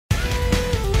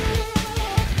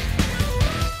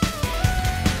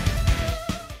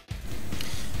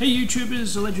Hey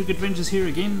YouTubers, Electric Adventures here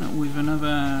again with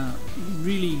another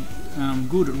really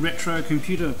good retro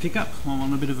computer pickup. I'm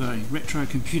on a bit of a retro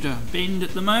computer bend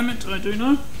at the moment, I do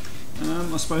know.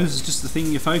 I suppose it's just the thing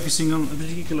you're focusing on at a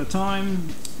particular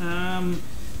time.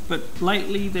 But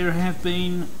lately there have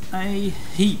been a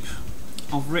heap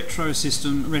of retro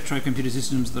computer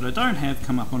systems that I don't have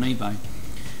come up on eBay.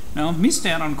 Now I've missed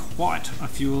out on quite a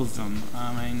few of them.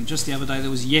 I mean, just the other day there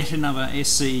was yet another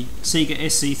Sega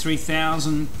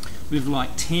SC3000 with like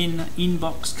 10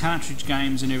 in-box cartridge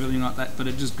games and everything like that, but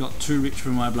it just got too rich for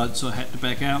my blood, so I had to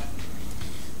back out.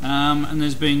 And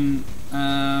there's been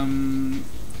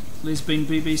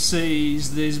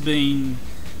BBCs, there's been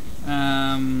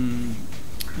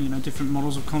you know, different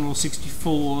models of Commodore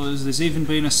 64s. There's even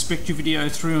been a Spectre Video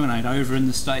 318 over in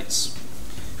the States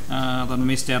that I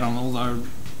missed out on, although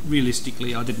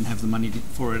realistically I didn't have the money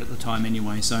for it at the time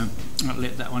anyway, so I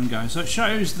let that one go. So it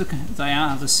shows the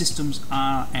systems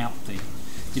are out there.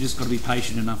 You just got to be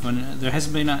patient enough, and there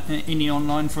hasn't been any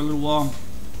online for a little while,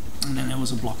 and then there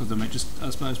was a block of them. It just, I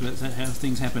suppose that's how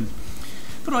things happen.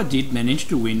 But I did manage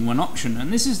to win one auction,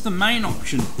 and this is the main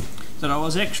auction that I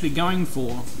was actually going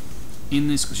for in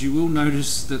this, because you will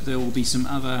notice that there will be some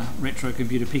other retro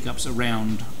computer pickups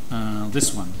around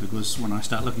this one, because when I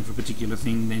start looking for a particular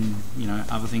thing, then you know,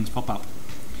 other things pop up.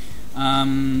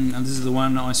 And this is the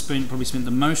one I probably spent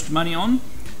the most money on,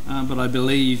 but I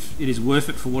believe it is worth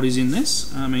it for what is in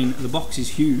this. I mean, the box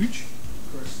is huge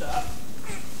for a start.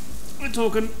 We're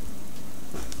talking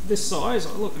this size.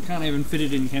 Oh, look, I can't even fit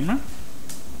it in camera.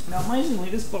 Now amazingly,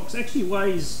 this box actually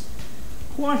weighs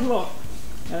quite a lot.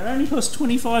 It only cost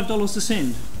 $25 to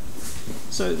send.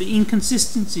 So the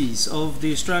inconsistencies of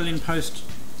the Australian Post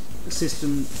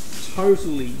system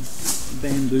totally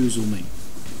bamboozle me.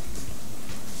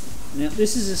 Now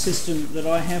this is a system that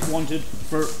I have wanted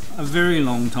for a very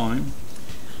long time.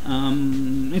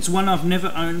 It's one I've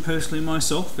never owned personally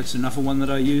myself. It's another one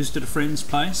that I used at a friend's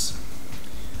place.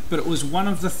 But it was one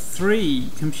of the 3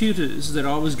 computers that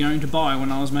I was going to buy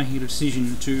when I was making a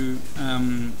decision to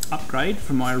upgrade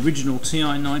from my original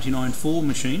TI-99/4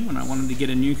 machine when I wanted to get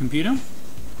a new computer.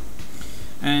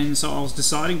 And so I was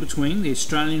deciding between the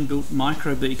Australian-built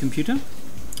Micro B computer,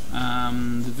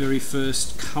 the very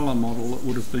first colour model it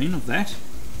would have been of that.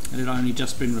 It had only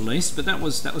just been released, but that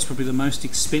was probably the most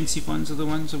expensive ones of the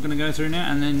ones I'm going to go through now.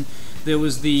 And then there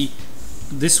was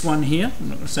this one here. I'm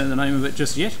not going to say the name of it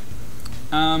just yet.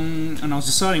 And I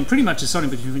was pretty much deciding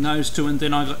between those two, and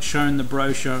then I got shown the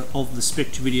brochure of the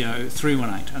Spectre Video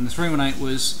 318, and the 318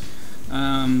 was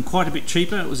quite a bit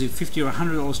cheaper. It was $50 or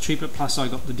 $100 cheaper, plus I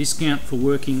got the discount for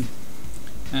working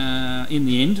in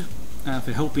the end,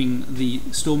 for helping the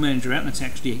store manager out, and that's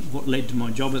actually what led to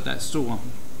my job at that store.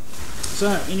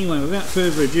 So anyway, without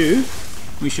further ado,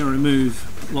 we shall remove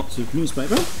lots of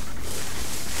newspaper.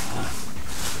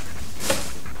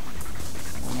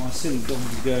 Silly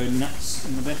dogs go nuts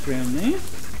in the background there.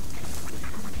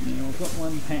 Now I've got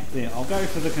one pack there. I'll go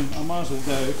for I might as well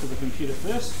go for the computer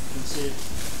first and see it.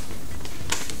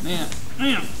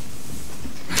 Now,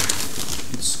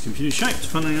 it's computer shaped,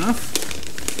 funnily enough.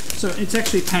 So it's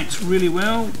actually packed really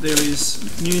well. There is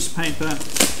newspaper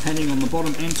padding on the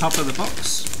bottom and top of the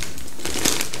box.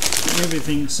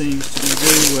 Everything seems to be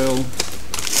very well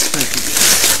packaged.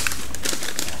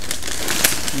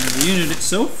 Now the unit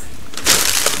itself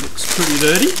looks pretty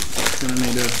dirty. It's going to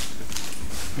need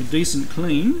a decent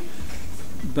clean,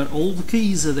 but all the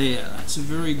keys are there. That's a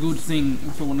very good thing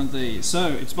for one of these. So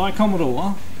it's by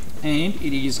Commodore, and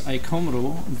it is a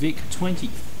Commodore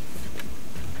VIC-20.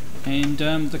 And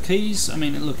the keys, I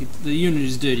mean, look, the unit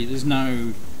is dirty. There's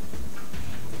no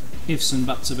ifs and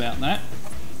buts about that.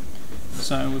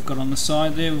 So we've got on the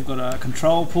side there, we've got a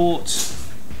control port,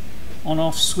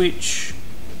 on-off switch,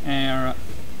 our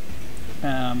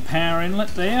power inlet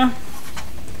there,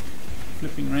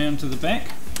 flipping around to the back.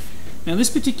 Now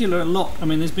this particular lot, I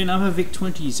mean, there's been other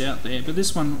VIC-20s out there, but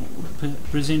this one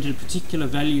presented particular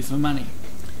value for money,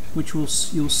 which you'll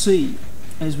see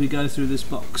as we go through this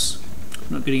box.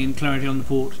 I'm not getting any clarity on the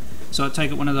port, so I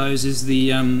take it one of those is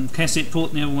the cassette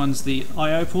port, and the other one's the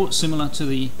I/O port, similar to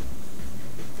the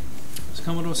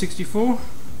Commodore 64.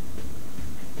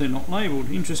 They're not labelled,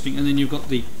 interesting. And then you've got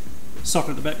the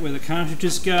socket at the back where the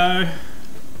cartridges go.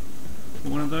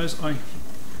 One of those. I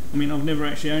mean, I've never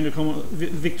actually owned a Commodore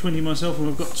VIC-20 myself, and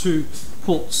I've got 2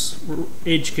 ports,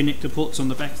 edge connector ports on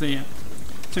the back there.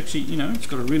 It's actually, you know, it's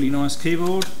got a really nice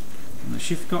keyboard and the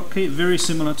shift cock key, very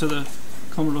similar to the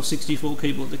Commodore 64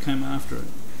 keyboard that came after it.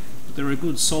 But they're a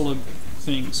good solid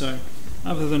thing, so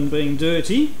other than being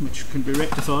dirty, which can be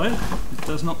rectified, it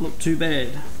does not look too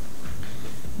bad.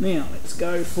 Now let's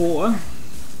go for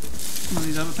one of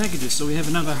these other packages. So we have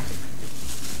another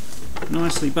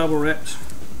nicely bubble wrapped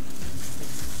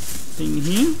thing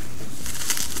here.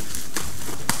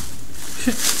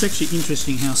 It's actually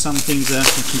interesting how some things are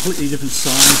a completely different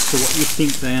size to what you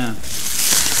think they are.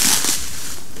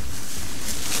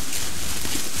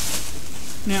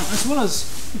 Now, as well as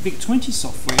VIC-20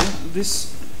 software,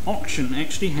 this auction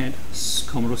actually had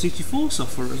Commodore 64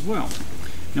 software as well.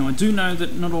 Now, I do know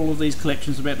that not all of these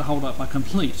collections about to hold up are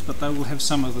complete, but they will have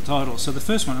some of the titles. So the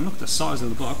first one, and look at the size of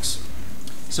the box.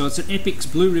 So it's an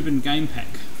Epix Blue Ribbon game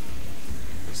pack.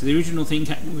 So the original thing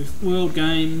came with World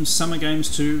Games, Summer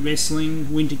Games 2,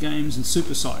 Wrestling, Winter Games and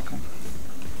Super Cycle.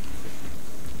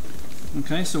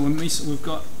 Okay, so we've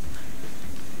got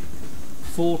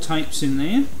 4 tapes in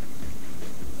there.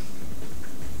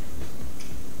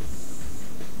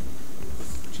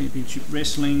 Championship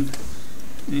Wrestling,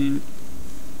 and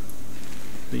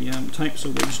the tapes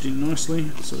are wedged in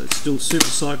nicely, so that's still Super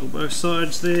Cycle both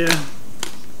sides there.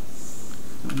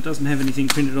 It doesn't have anything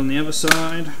printed on the other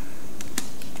side.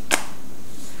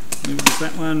 Maybe just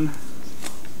that one,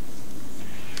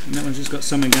 and that one's just got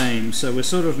Summer Games, so we're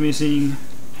sort of missing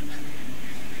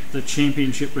the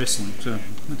Championship Wrestling, so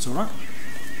that's alright.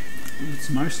 It's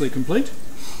mostly complete.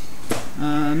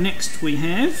 Next we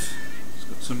have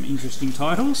some interesting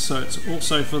titles, so it's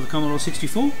also for the Commodore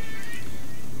 64.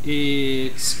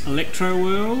 It's Electro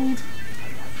World,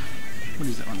 what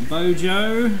is that one,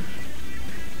 Bojo,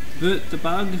 Bert the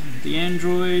Bug, the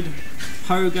Android,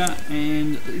 Poga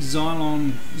and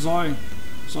Zygon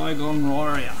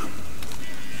Warrior.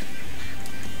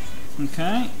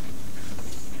 Okay,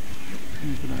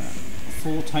 we've got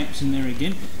 4 tapes in there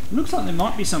again. It looks like there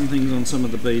might be some things on some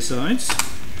of the B-sides.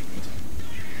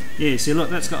 Yeah, see look,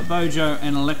 that's got Bojo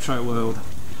and Electro World.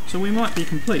 So we might be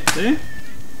complete there.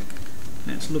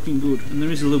 That's looking good. And there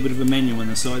is a little bit of a manual on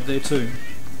the side there too.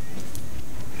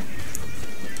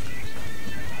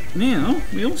 Now,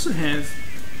 we also have,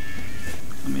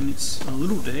 I mean it's a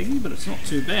little daggy, but it's not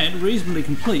too bad, reasonably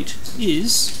complete,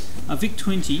 is a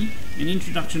VIC-20, an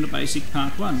Introduction to Basic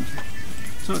Part 1.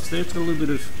 So it's there, it's got a little bit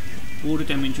of water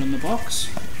damage on the box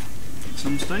at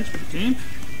some stage, but damp.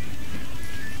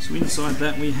 So inside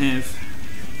that we have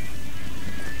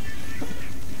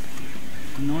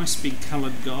a nice big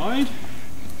coloured guide,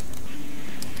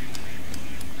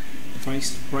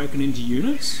 broken into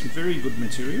units, very good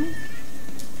material.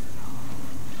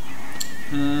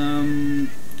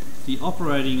 The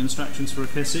operating instructions for a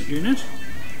cassette unit,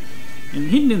 and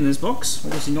hidden in this box,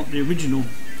 obviously not the original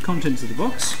contents of the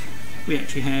box, we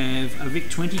actually have a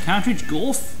VIC-20 cartridge,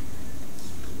 Gorf.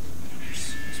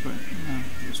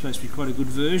 It's supposed to be quite a good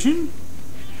version.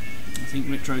 I think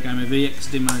Retro Gamer VX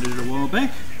demoed it a while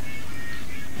back.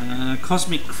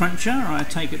 Cosmic Cruncher, I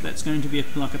take it that's going to be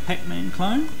like a Pac-Man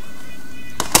clone.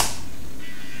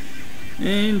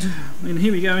 And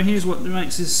here we go, here's what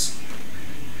makes this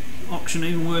auction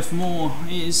even worth more,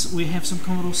 is we have some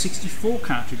Commodore 64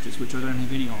 cartridges which I don't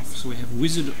have any of. So we have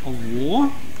Wizard of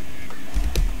War,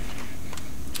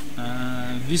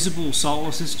 Visible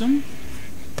Solar System,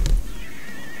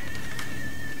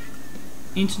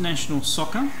 International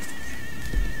Soccer,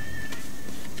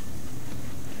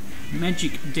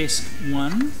 Magic Desk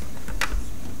 1,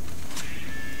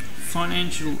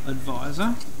 Financial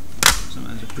Advisor, some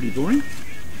of those are pretty boring,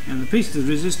 and the piece of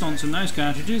resistance in those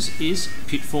cartridges is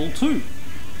Pitfall 2,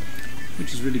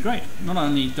 which is really great. Not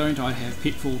only don't I have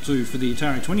Pitfall 2 for the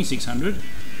Atari 2600,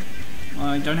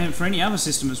 I don't have it for any other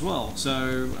system as well,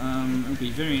 so it'll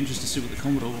be very interesting to see what the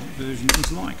Commodore version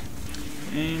is like.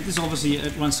 And this obviously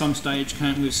at some stage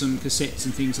came with some cassettes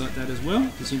and things like that as well,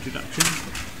 this introduction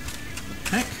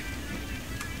pack.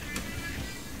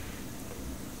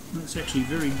 It's actually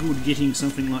very good getting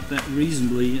something like that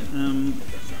reasonably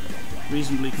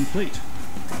complete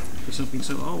for something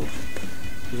so old,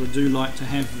 because I do like to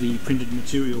have the printed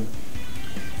material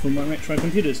from my retro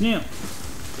computers. Now,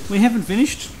 we haven't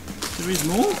finished, there is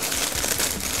more.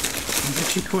 There's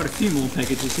actually quite a few more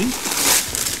packages here.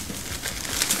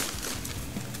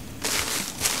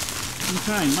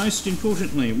 Okay, most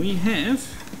importantly, we have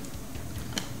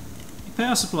a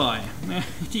power supply.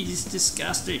 It is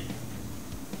disgusting.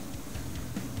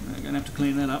 I'm going to have to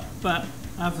clean that up, but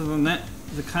other than that,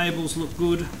 the cables look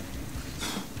good.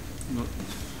 Got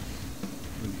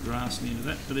grass near to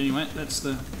that, but anyway, that's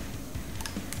the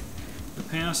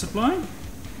power supply.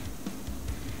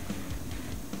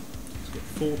 It's got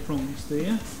 4 prongs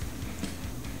there.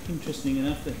 Interesting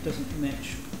enough, that doesn't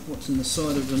match what's in the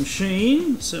side of the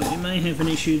machine, so we may have an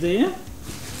issue there.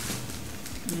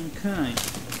 Okay.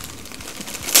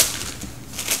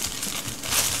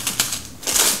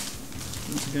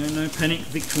 Once again, no panic,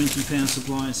 VIC-20 power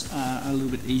supplies are a little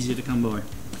bit easier to come by.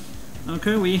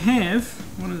 Okay, we have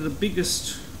one of the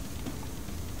biggest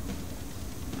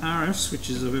RF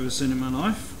switches I've ever seen in my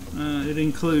life. It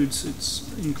includes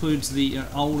the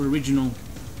old original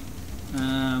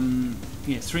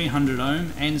 300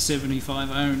 ohm and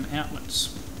 75 ohm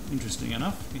outlets. Interesting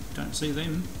enough, you don't see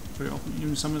them very often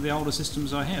in some of the older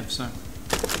systems I have, so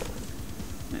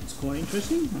that's quite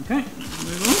interesting. Okay,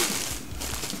 move on.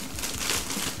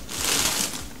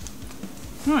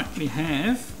 Right, we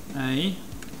have a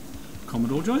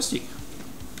Commodore joystick.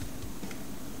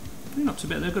 They're not too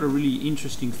bad, they've got a really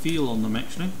interesting feel on them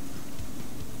actually.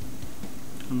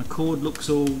 And the cord looks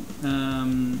all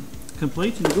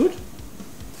complete and good.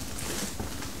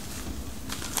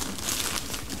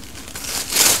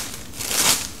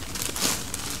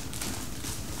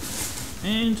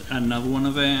 And another one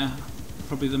of our,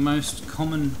 probably the most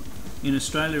common in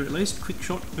Australia at least, quick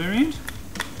shot variant.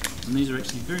 And these are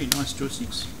actually very nice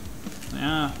joysticks. They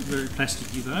are very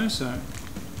plasticky though, so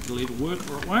it'll either work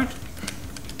or it won't.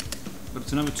 But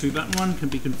it's another 2-button one, can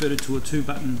be converted to a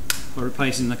 2-button by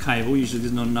replacing the cable. Usually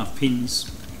there's not enough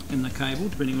pins in the cable,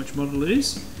 depending which model it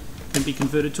is. Can be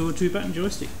converted to a 2-button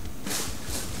joystick.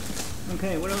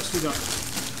 Okay, what else we got?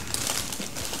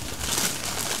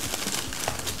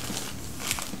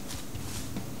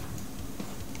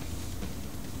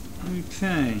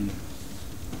 Okay,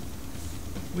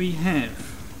 we have,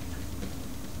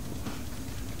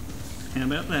 how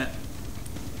about that?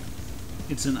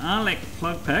 It's an RLAC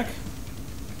plug pack,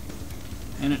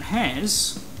 and it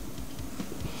has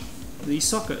the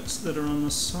sockets that are on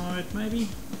the side, maybe?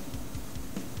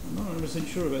 I'm not 100%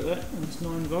 sure about that. It's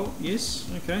 9 volt, yes,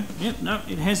 okay. Yep, no,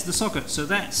 it has the socket, so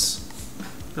that's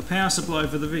the power supply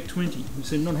for the VIC-20.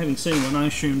 So not having seen one, I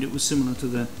assumed it was similar to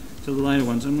the later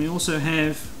ones. And we also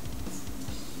have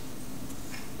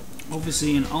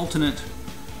obviously an alternate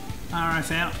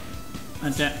RF out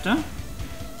adapter.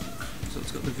 So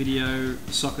it's got the video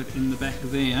socket in the back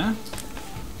there,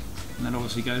 and that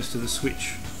obviously goes to the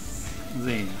switch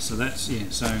there. So that's, yeah,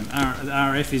 so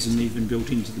RF isn't even built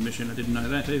into the machine. I didn't know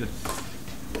that either.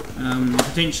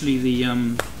 Potentially the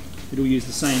it'll use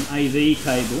the same AV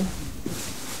cable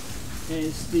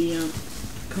as the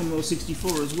Commodore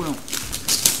 64 as well.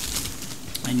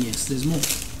 And yes, there's more.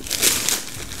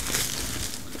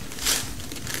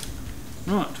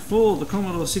 Right, for the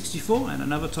Commodore 64, and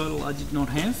another title I did not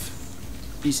have,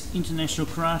 is International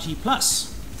Karate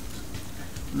Plus.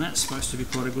 And that's supposed to be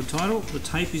quite a good title. The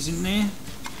tape is in there,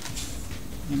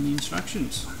 and the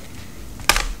instructions.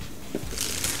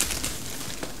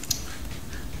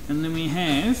 And then we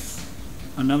have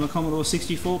another Commodore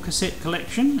 64 cassette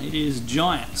collection. It is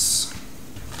Giants.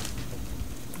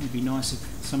 It'd be nice if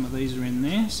some of these are in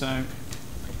there, so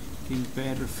getting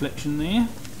bad reflection there.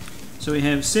 So we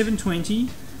have 720,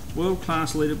 World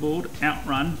Class Leaderboard,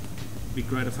 Outrun, be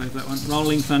great if I have that one,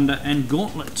 Rolling Thunder, and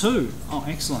Gauntlet 2. Oh,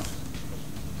 excellent.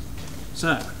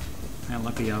 So, how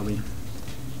lucky are we?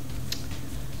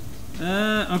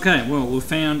 Okay, well, we've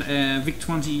found our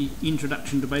VIC-20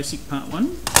 Introduction to Basic Part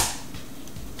 1.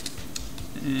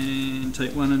 And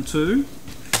take 1 and 2.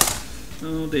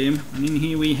 Oh, damn. And in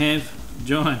here we have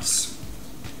Giants.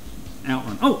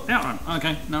 Outrun. Oh, Outrun.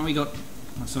 Okay, no, we got...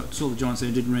 I saw the Giants there,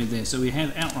 didn't read there. So we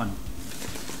have Outrun.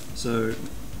 So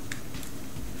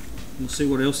we'll see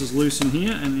what else is loose in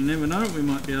here, and you never know, we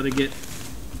might be able to get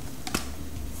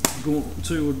Gauntlet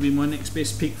 2 would be my next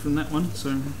best pick from that one.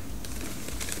 So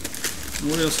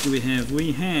what else do we have?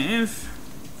 We have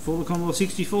for the Commodore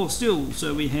 64 still.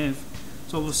 So we have,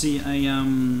 it's obviously a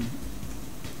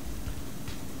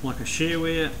like a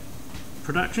shareware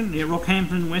production. Yeah,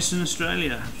 Rockhampton, Western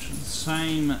Australia.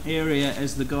 Same area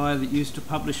as the guy that used to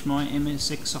publish my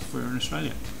MSX software in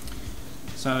Australia.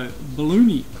 So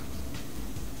Balloony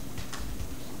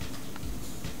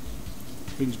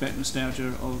brings back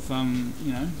nostalgia of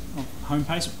you know, of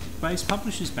home-based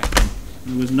publishers back then.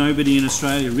 There was nobody in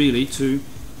Australia really to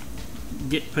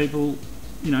get people,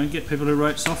 you know, get people who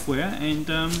wrote software. And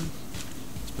I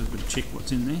suppose we'll check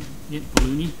what's in there. Yep,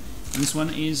 Balloony. And this one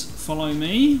is Follow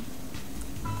Me.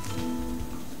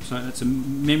 So that's a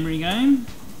memory game.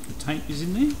 The tape is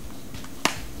in there.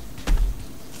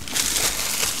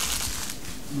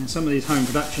 And some of these home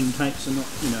production tapes are not,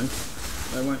 you know,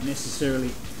 they won't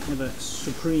necessarily have a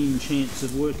supreme chance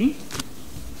of working.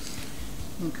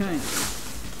 Okay.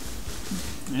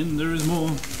 And there is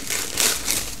more.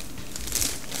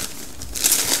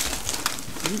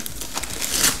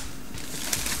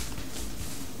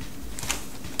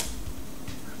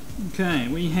 Okay,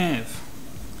 we have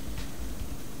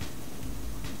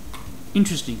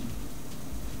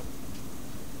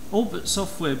all but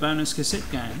software bonus cassette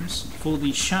games for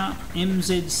the Sharp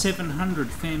MZ700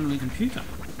 family computer.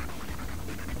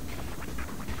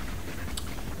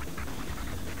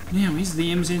 Now, is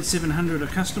the MZ700 a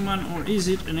custom one or is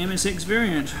it an MSX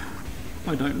variant?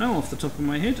 I don't know off the top of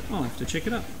my head. I'll have to check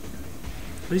it up.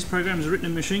 These programs are written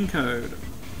in machine code,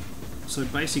 so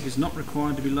BASIC is not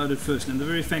required to be loaded first. And the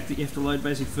very fact that you have to load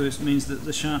BASIC first means that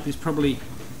the Sharp is probably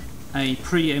a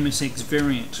pre-MSX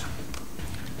variant,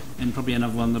 and probably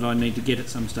another one that I need to get at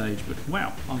some stage. But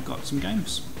wow, I've got some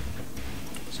games.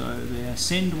 So there,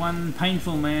 Send One,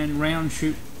 Painful Man, Round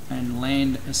Shoot, and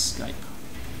Land Escape.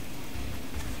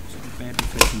 Bad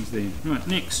reflections there. Right,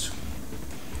 next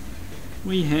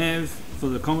we have for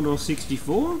the Commodore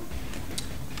 64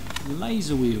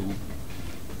 Laser Wheel.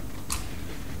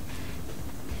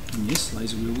 And yes,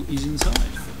 Laser Wheel is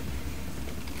inside.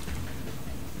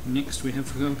 Next we have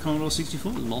for the Commodore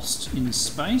 64 Lost in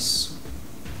Space,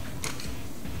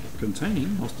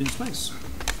 containing Lost in Space.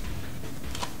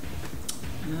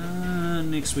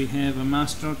 Next we have a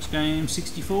Masterbox game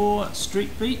 64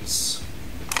 Street Beats.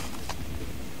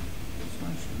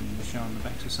 Showing the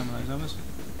backs of some of those others.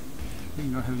 You're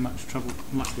not having much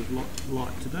luck with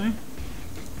light today.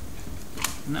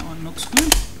 And that one looks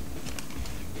good.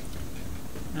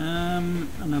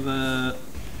 Another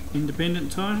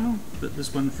independent title, but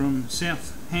this one from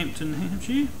Southampton,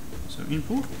 Hampshire, so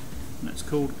import, and that's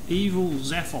called Evil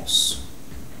Zaphos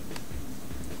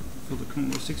for the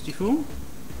Commodore 64.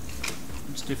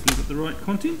 It's definitely got the right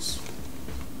contents.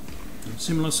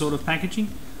 Similar sort of packaging.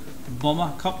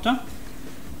 Bomber copter.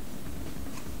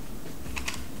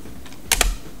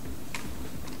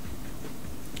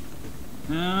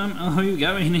 Oh, here we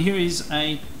go, and here is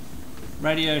a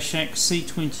Radio Shack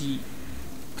C20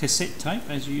 cassette tape,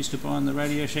 as you used to buy in the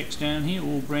Radio Shacks down here,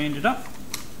 all branded up.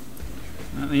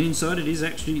 And inside it is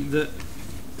actually the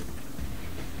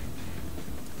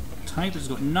tape. It's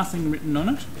got nothing written on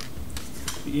it,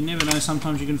 but you never know,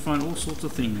 sometimes you can find all sorts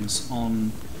of things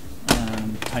on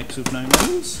tapes with no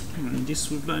labels, and discs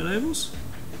with no labels.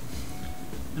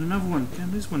 And another one,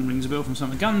 this one rings a bell from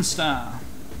something, Gunstar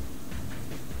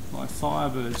by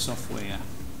Firebird Software.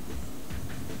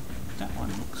 That one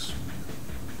looks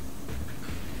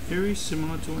very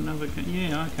similar to another game.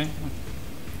 Yeah, okay.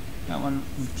 That one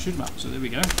shoot 'em up, so there we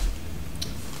go.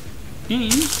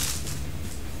 And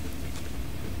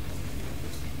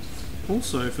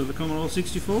also for the Commodore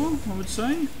 64, I would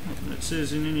say, it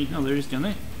says in any, oh there is down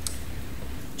there,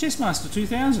 Chessmaster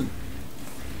 2000,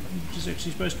 which is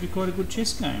actually supposed to be quite a good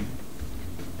chess game.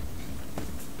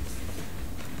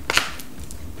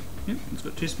 Yep, it's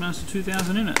got Chessmaster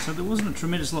 2000 in it, so there wasn't a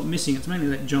tremendous lot missing. It's mainly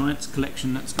that Giants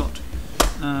collection that's got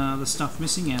the stuff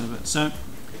missing out of it. So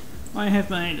I have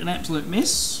made an absolute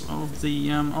mess of the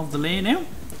lair now.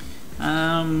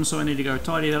 So I need to go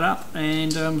tidy that up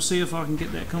and see if I can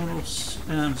get that Commodore,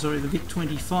 the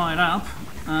VIC-20 fired up.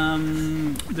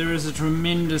 There is a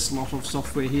tremendous lot of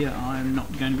software here. I'm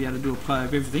not going to be able to do a play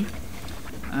of everything.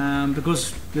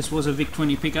 Because this was a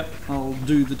VIC-20 pickup, I'll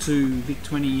do the two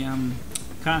VIC-20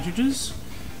 cartridges,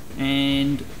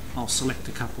 and I'll select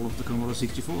a couple of the Commodore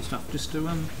 64 stuff just to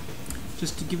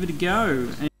give it a go.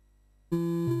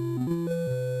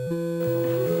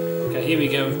 Okay, here we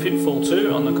go with Pitfall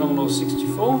 2 on the Commodore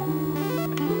 64.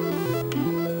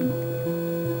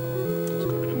 There's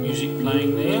got a bit of music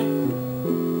playing there.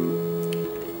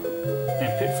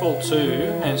 And Pitfall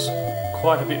 2 has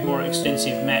quite a bit more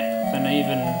extensive map than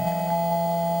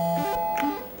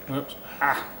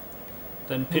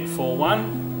than Pitfall 1,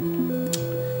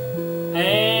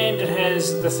 and it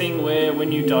has the thing where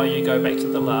when you die you go back to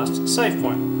the last save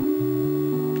point.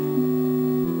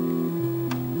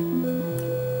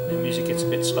 The music gets a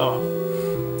bit slower.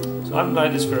 So I haven't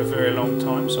played this for a very long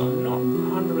time, so I'm not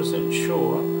 100%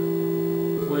 sure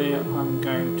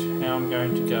how I'm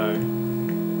going to go.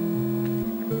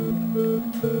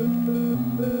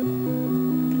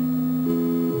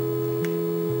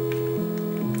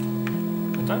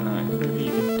 I don't know, maybe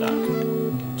you can duck, you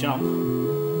can jump.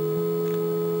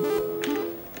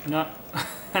 No.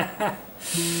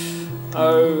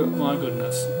 Oh my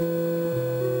goodness.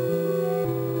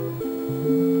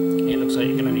 Yeah, it looks like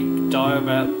you can only die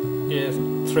about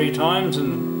 3 times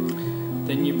and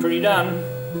then you're pretty done.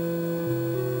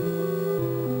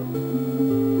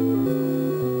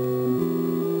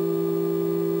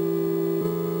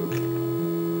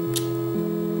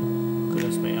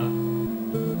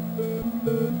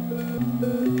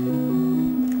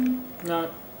 No.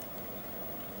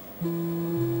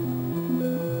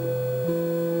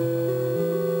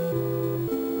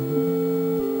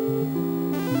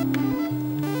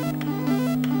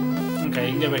 Okay,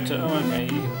 you can go back to,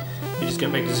 you just go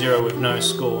back to 0 with no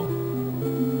score.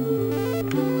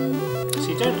 So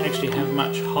you don't actually have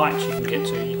much height you can get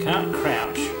to. You can't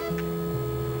crouch.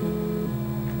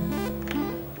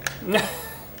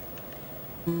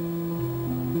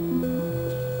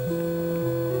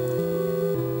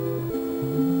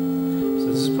 So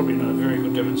this is probably not a very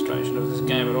good demonstration of this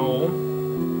game at all.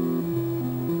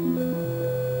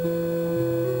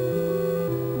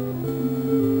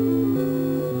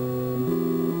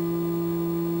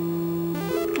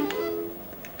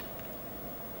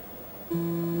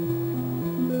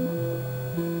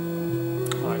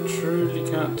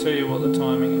 Can't tell you what the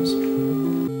timing is.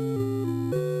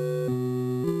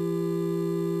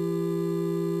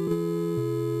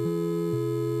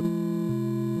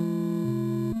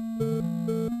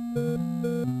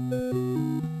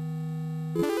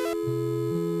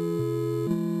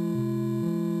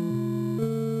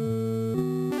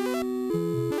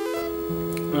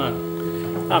 Right.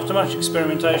 After much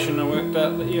experimentation, I worked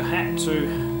out that you had to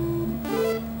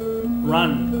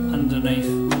run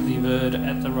underneath the bird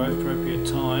at the appropriate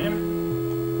time.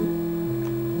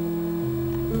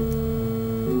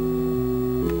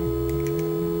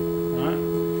 Right,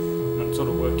 and I sort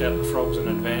of worked out the frogs in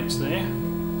advance there.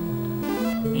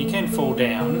 You can fall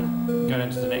down, go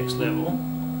into the next level,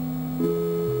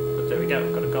 but there we go,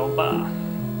 we've got a gold bar.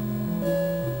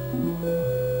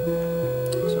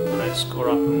 So I've got that score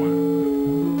up and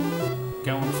we're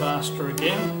going faster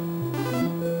again.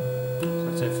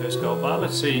 That's our first gold bar.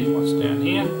 Let's see what's down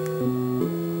here.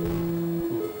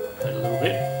 A little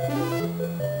bit.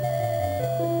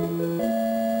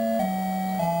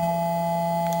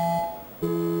 Oh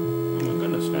my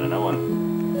goodness, found another one.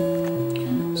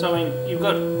 So I mean, you've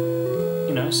got,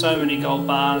 you know, so many gold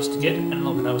bars to get, and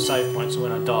look, another save point. So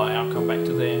when I die, I'll come back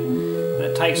to there. And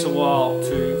it takes a while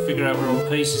to figure out where all the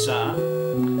pieces are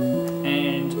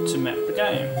and to map the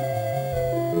game.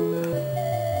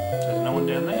 So there's no one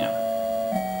down there.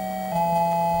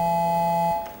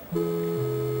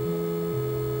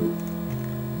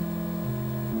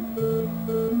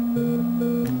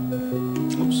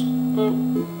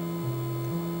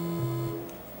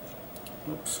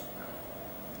 Oops.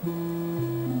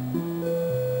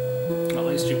 At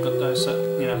least you've got those,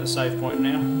 you know, the save point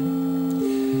now.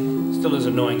 Still is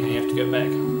annoying how you have to go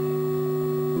back.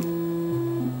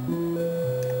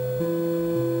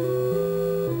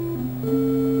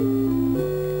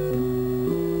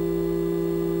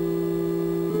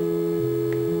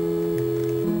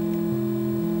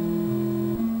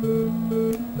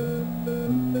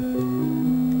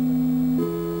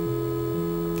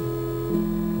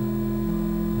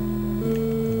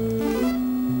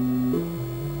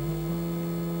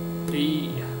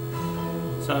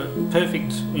 So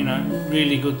perfect, you know,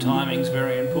 really good timing is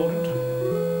very important.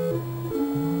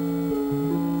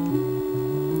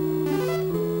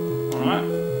 Alright,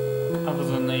 other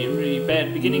than the really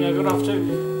bad beginning I got off to,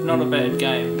 not a bad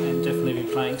game, and definitely be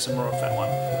playing some more of that one.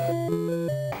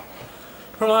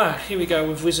 Right, here we go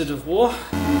with Wizard of War.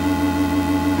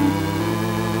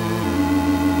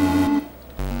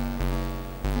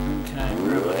 Okay,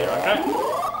 wherever there I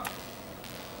go.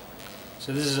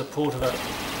 So this is a port of an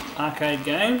arcade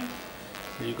game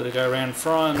where you've got to go around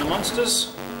frying the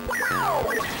monsters.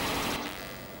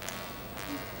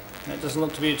 That doesn't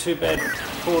look to be a too bad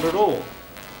port at all.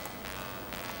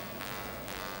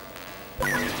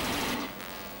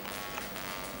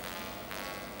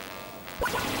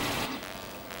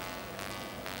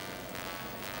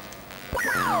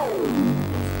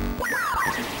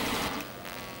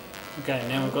 Okay,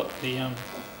 now we've got the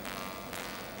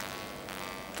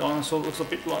dinosaur looks a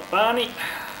bit like Barney.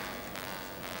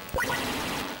 Okay,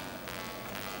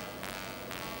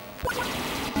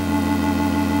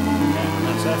 and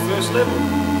that's our first level.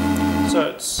 So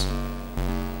it's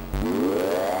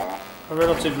a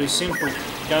relatively simple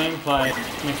gameplay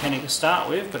mechanic to start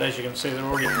with, but as you can see they're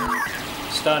already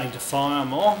starting to fire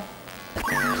more.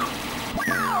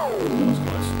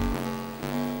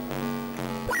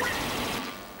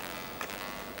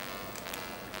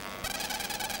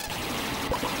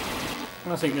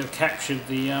 I think they've captured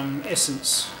the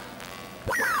essence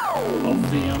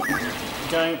of the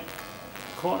game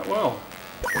quite well.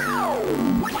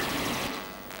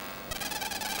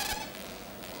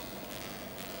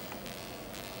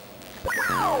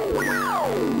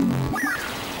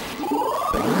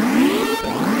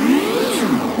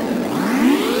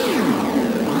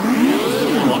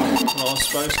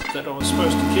 That I was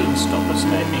supposed to kill and stop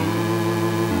escaping.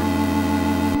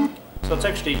 So it's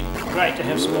actually great to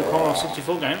have some more Commodore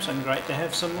 64 games and great to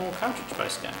have some more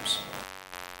cartridge-based games.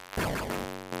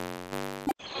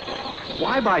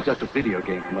 Why buy just a video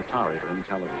game from Atari or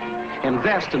Intellivision?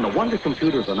 Invest in the wonder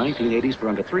computer of the 1980s for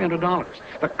under $300.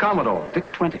 The Commodore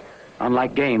VIC-20.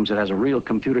 Unlike games, it has a real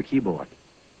computer keyboard.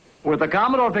 With the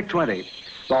Commodore VIC-20,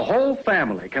 the whole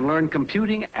family can learn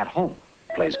computing at home.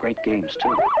 Plays great games,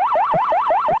 too.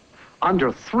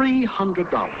 Under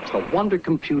 $300, the wonder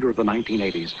computer of the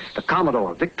 1980s, the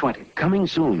Commodore VIC-20. Coming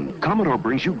soon, Commodore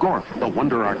brings you Gorf, the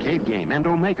Wonder arcade game, and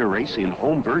Omega Race in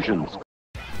home versions.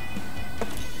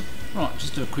 Right,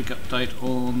 just a quick update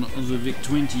on the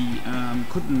VIC-20.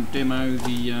 Couldn't demo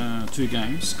the two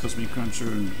games, Cosmic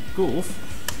Cruncher and Gorf.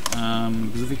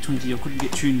 Because the VIC-20 I couldn't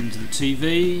get tuned into the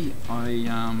TV. I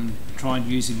tried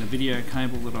using the video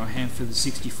cable that I have for the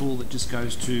 64 that just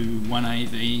goes to one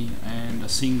AV and a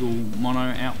single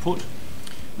mono output.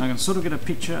 And I can sort of get a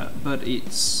picture, but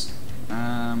it's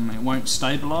it won't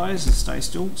stabilise and stay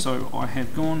still. So I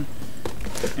have gone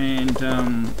and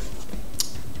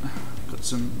got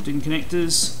some DIN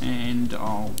connectors, and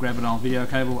I'll grab an old video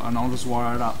cable and I'll just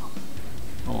wire it up.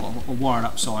 Or wire it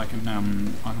up so I can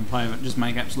play with it, just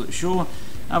make absolutely sure.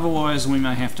 Otherwise we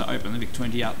may have to open the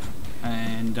VIC-20 up,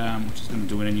 and which is going to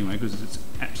do it anyway because it's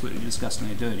absolutely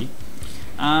disgustingly dirty,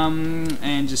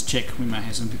 and just check. We may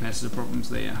have some capacitor problems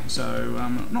there, so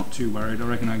I'm not too worried. I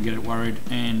reckon I can get it worried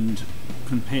and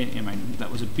compare. I mean, that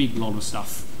was a big lot of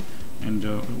stuff, and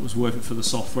it was worth it for the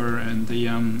software and the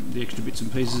extra bits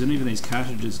and pieces, and even these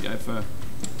cartridges go for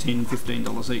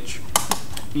 $10–15 each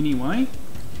anyway.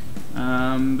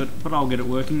 But I'll get it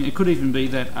working. It could even be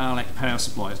that ALAC power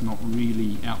supply is not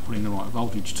really outputting the right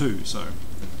voltage too, so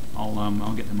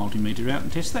I'll get the multimeter out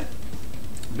and test that.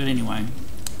 But anyway,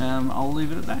 I'll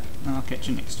leave it at that, and I'll catch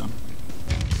you next time.